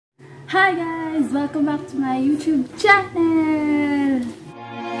Hi guys! Welcome back to my YouTube channel!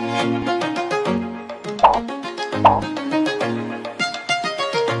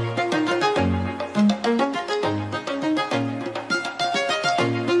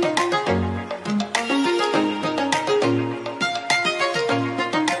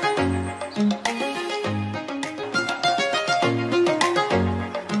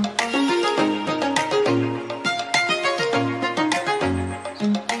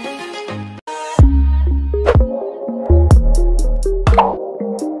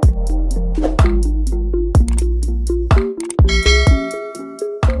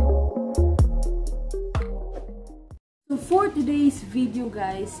 So for today's video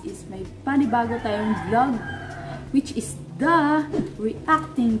guys is may panibago tayong vlog which is the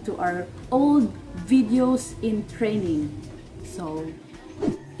reacting to our old videos in training. So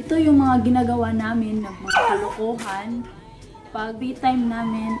ito yung mga ginagawa namin ng mga kalokohan pag free time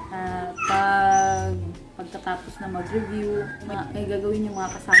namin at pagkatapos na mag-review, may gagawin yung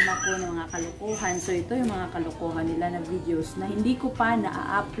mga kasama ko ng mga kalokohan. So ito yung mga kalokohan nila na videos na hindi ko pa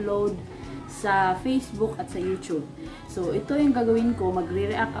na-upload sa Facebook at sa YouTube. So ito yung gagawin ko,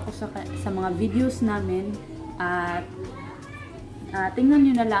 magre-react ako sa mga videos namin at tingnan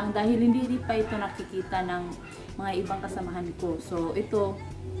nyo na lang dahil hindi pa ito nakikita ng mga ibang kasamahan ko. So ito,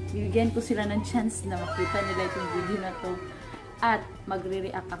 bibigyan ko sila ng chance na makita nila itong video na to at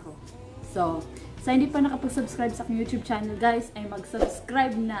magre-react ako. So, sa hindi pa nakapag-subscribe sa aking YouTube channel guys, ay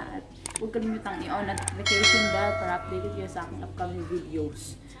mag-subscribe na at huwag kalimutang i-on notification bell para updated kayo sa aking upcoming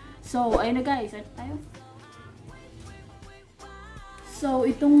videos. So, ayun na guys, ano tayo? So,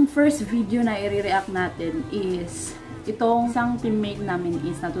 itong first video na i-react natin is itong isang teammate namin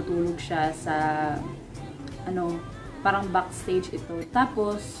is natutulog siya sa parang backstage ito.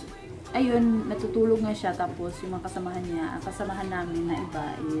 Tapos, ayun, natutulog nga siya. Tapos, yung mga kasamahan niya, ang kasamahan namin na iba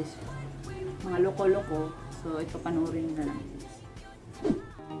is mga loko-loko. So, ito panoorin na lang.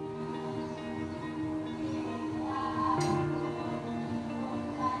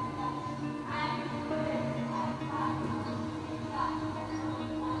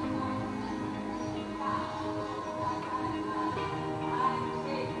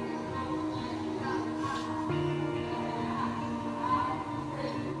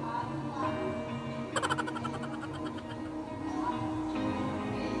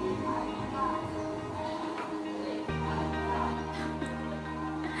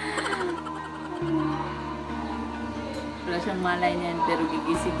 Wala siyang malay niyan, pero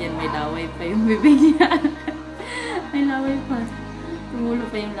gigising yan, may laway pa yung bibig niya. May laway pa. Tumulo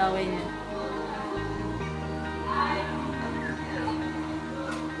pa yung laway niya.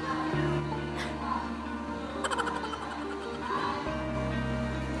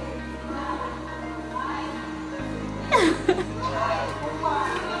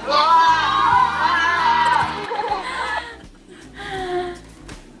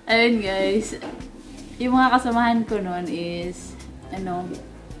 Ayun guys, yung mga kasamahan ko noon is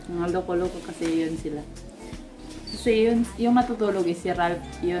mga loko-loko kasi yun sila. Kasi yung natutulog is si Ralph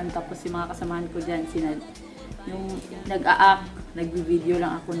yun, tapos yung mga kasamahan ko dyan, yung nag-a-act, nag-video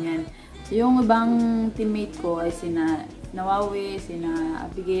lang ako niyan. Yung ibang teammate ko ay sina Nawawi, sina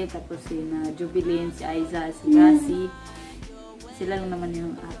Abigail, tapos sina Jubilin, si Aiza, si Gasi. Sila lang naman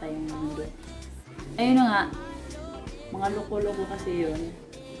yung ata yung nandun. Ayun na nga, mga loko-loko kasi yun.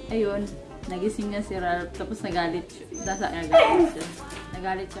 Ayun, nagising niya si Ralph, tapos nagalit siya.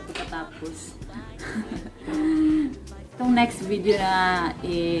 Nagalit siya pagkatapos. Itong next video na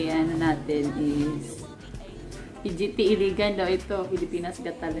natin is PGT Iligan daw ito, Pilipinas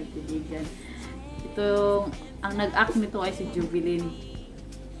Got Talent Iligan. Ito, ang nag-act nito ay si Jubilin.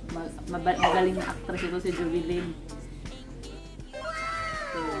 Magaling na actress ito si Jubilin.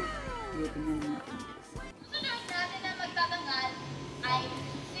 So, tingnan natin. Natin na magtatangal ay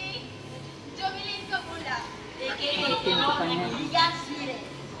si Jubilin Kabula. Biyang sire.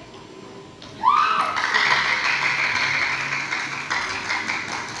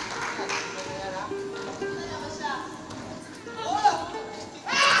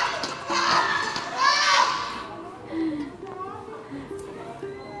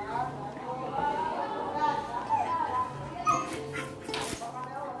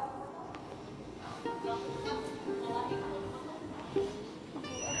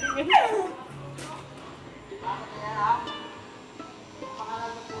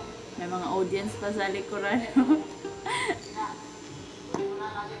 May mga audience pa sa likuran.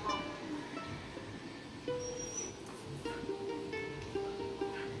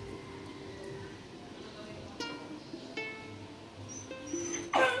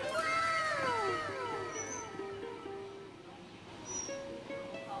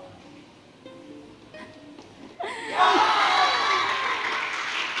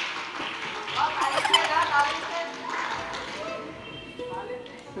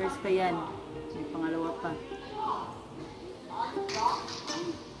 yan. May pangalawa pa.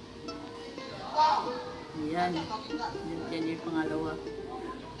 Yan. Yan yung pangalawa.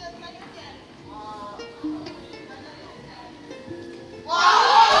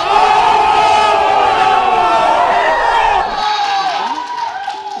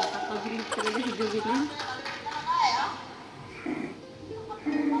 Nakakabilib talaga si Jubilin.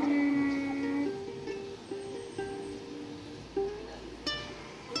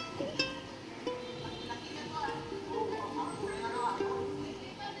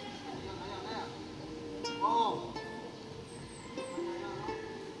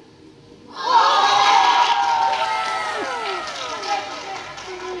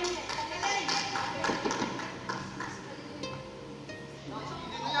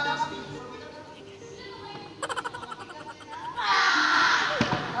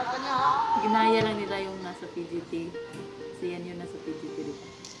 Ginaya lang nila yung nasa PGT. Kasi yan yung nasa PGT dito.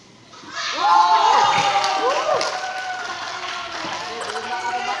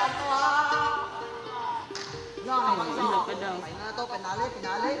 Wala pa daw. Final na to, penali.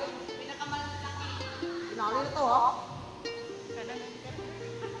 Penali na to, ha?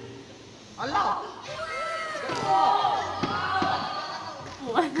 Ala!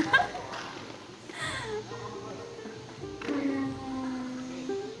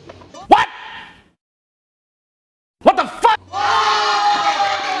 What the fuck?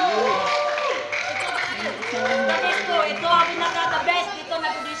 Ito ang pinaka-the best dito na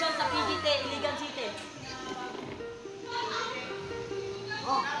condition sa PGT, Iligan City.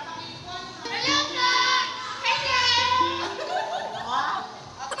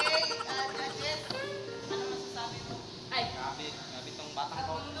 Grabe tong batang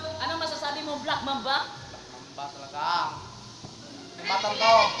to. Anong masasabi mo, Black Mamba? Mamba talaga. Yung batang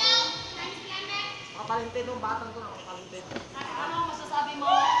to. Makapalintin tong batang to. Makapalintin. Anong masasabi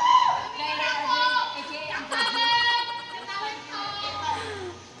mo kay AKA ang Black?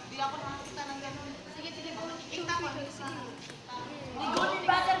 Hindi ako nakakita ng ganun. Sige, kita ko. Di golden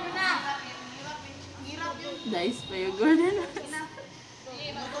butter mo na. Ang hirap yun. Nice pa yung golden. Sige,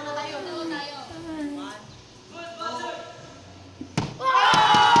 bago na tayo.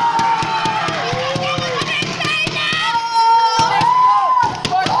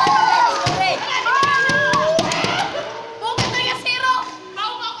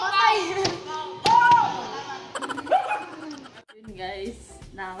 Guys,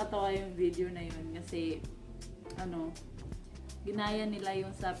 nakakatawa yung video na yun kasi ginaya nila yung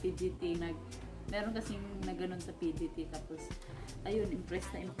sa PGT. Meron kasing na ganun sa PGT, tapos ayun, impress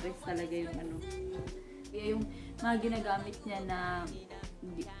talaga yung kaya yung mga ginagamit niya na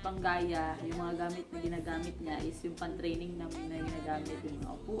panggaya, yung mga gamit na ginagamit niya is yung pan-training namin na ginagamit, yung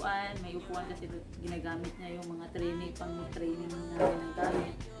mga upuan, may upuan kasi ginagamit niya yung mga pang-training na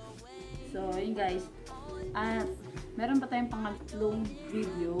ginagamit. So, yun guys. Meron pa tayong pangatlong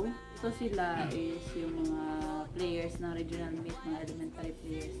video. Ito sila is yung mga players ng regional meet, mga elementary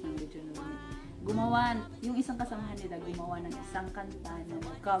players ng regional meet. Gumawa, yung isang kasamahan nila, gumawa ng isang kanta na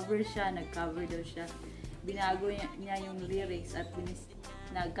nag-cover daw siya. Binago niya yung lyrics at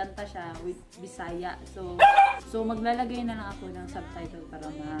nagkanta siya with Bisaya. So maglalagay na lang ako ng subtitle para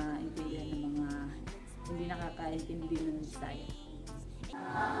maintindihan ng mga hindi nakakaintindi ng Bisaya.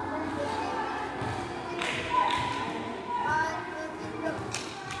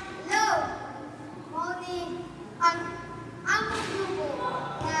 Hello! Morning! Ang grupo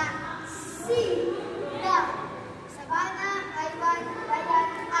na sila Sabana, Ivan, Bayan,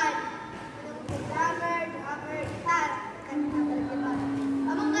 An. Drummer, guitar, kanta ba diba?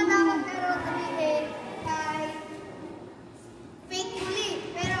 Among katakan pero dalihin kay faithfully,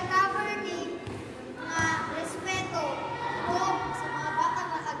 pero cover ni mga respeto o sa mga batang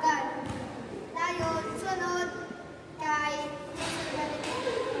nakagad.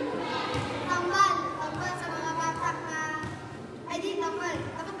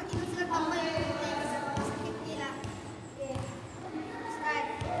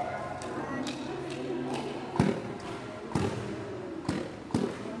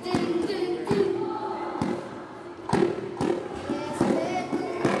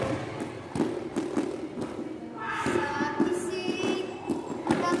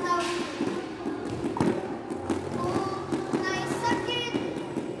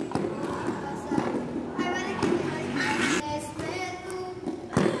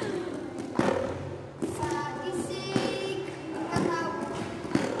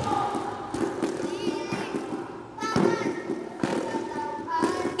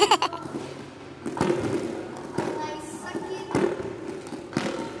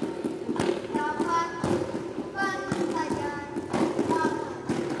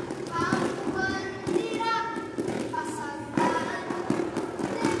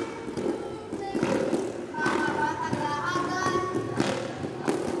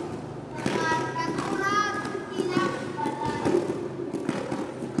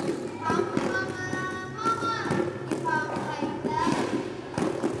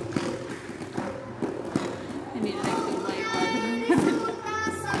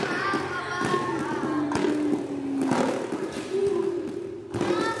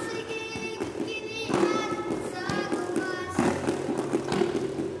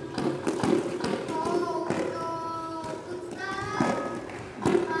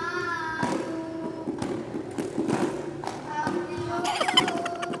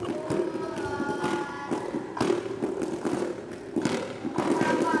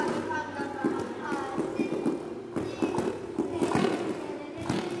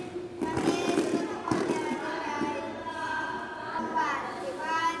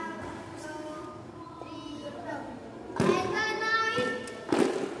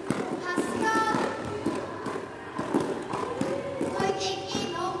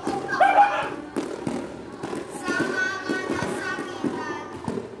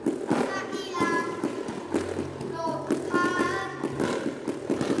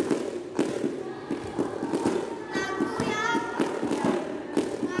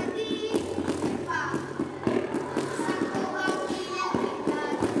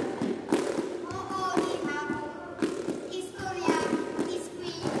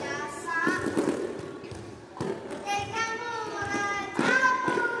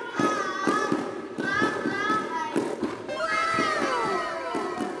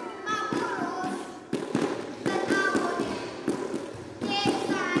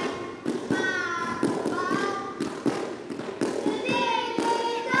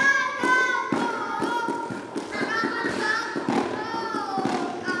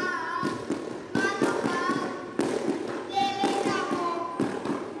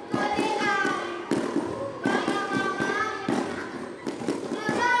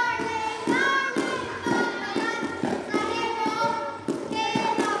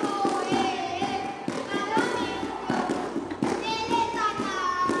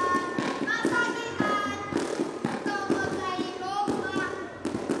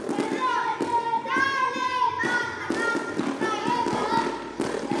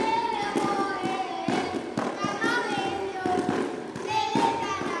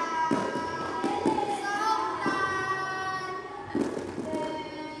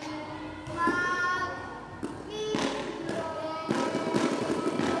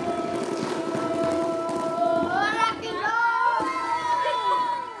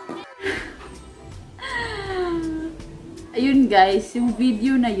 guys, yung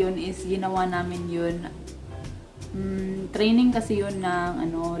video na yun is ginawa namin yun. Training kasi yun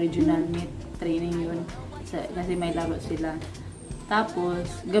ng regional meet training yun. Kasi may laro sila. Tapos,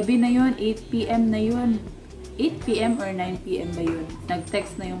 gabi na yun, 8 PM na yun. 8 PM or 9 PM ba yun?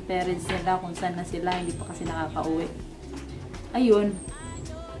 Nag-text na yung parents nila kung saan na sila, hindi pa kasi nakaka-uwi. Ayun,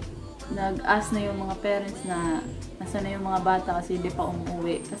 nag-ask na yung mga parents na nasaan na yung mga bata kasi hindi pa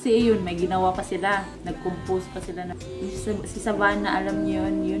umuwi. Kasi ayun, may ginawa pa sila, nag-compose pa sila. Si Savannah, alam niyo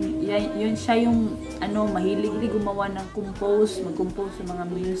yun siya yung mahilig gumawa ng mag-compose sa mga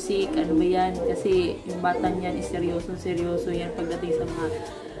music, ano ba yan? Kasi yung bata niyan is seryoso yan pagdating sa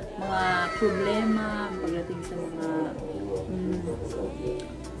mga problema, pagdating sa mga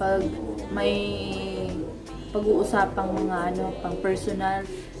pag may pag-uusapang mga pang personal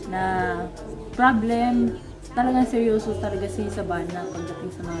na problem, talagang seryoso talaga si Savannah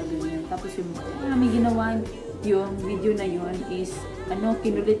pagdating sa mga ganyan. Tapos yung may ginawa yung video na yun is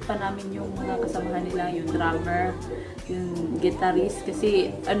kinulit pa namin yung mga kasamahan nila, yung drummer, yung guitarist,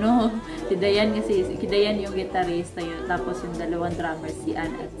 kasi si Dayan yung guitarist, tapos yung dalawang drummer, si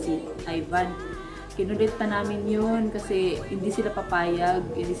Ann at si Ivan. Kinulit pa namin yun kasi hindi sila papayag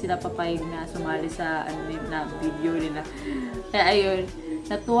na sumali sa na video nila. Kaya ayun,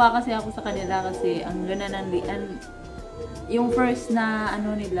 natuwa kasi ako sa kanila kasi ang ganda ng yung first na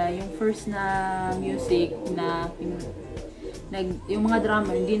yung first na music na yung mga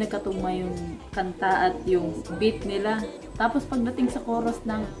drummer hindi nagkatugma yung kanta at yung beat nila. Tapos pagdating sa chorus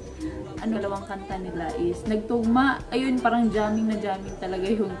ng dalawang kanta nila is nagtugma. Ayun, parang jamming talaga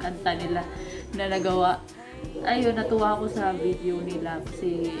yung kanta nila na nagawa. Ayun, natuwa ako sa video nila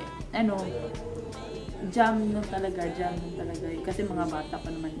kasi jam na talaga kasi mga bata pa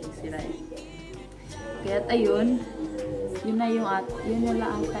naman din sila Kaya ayun, yun na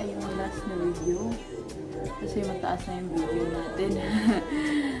lang ata yung last na video kasi mataas na yung video natin.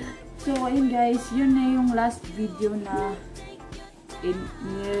 So ayun guys, yun na yung last video na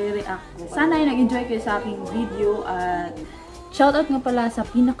i-react ko. Sana ay nag-enjoy kayo sa aking video at shoutout nga pala sa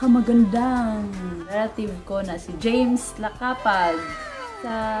pinakamagandang relative ko na si James Lakapag.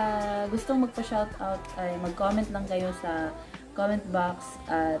 Sa gustong magpa-shoutout ay mag-comment lang kayo sa comment box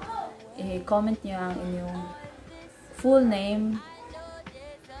at i-comment nyo ang inyong full name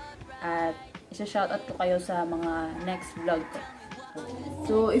at isa-shoutout ko kayo sa mga next vlog ko.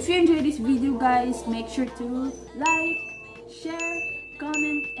 So, if you enjoyed this video guys, make sure to like, share,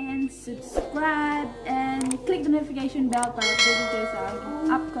 comment, and subscribe, and click the notification bell para updated kayo sa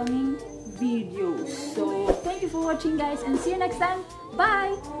upcoming videos. So, thank you for watching guys, and see you next time.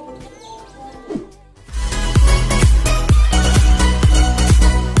 Bye!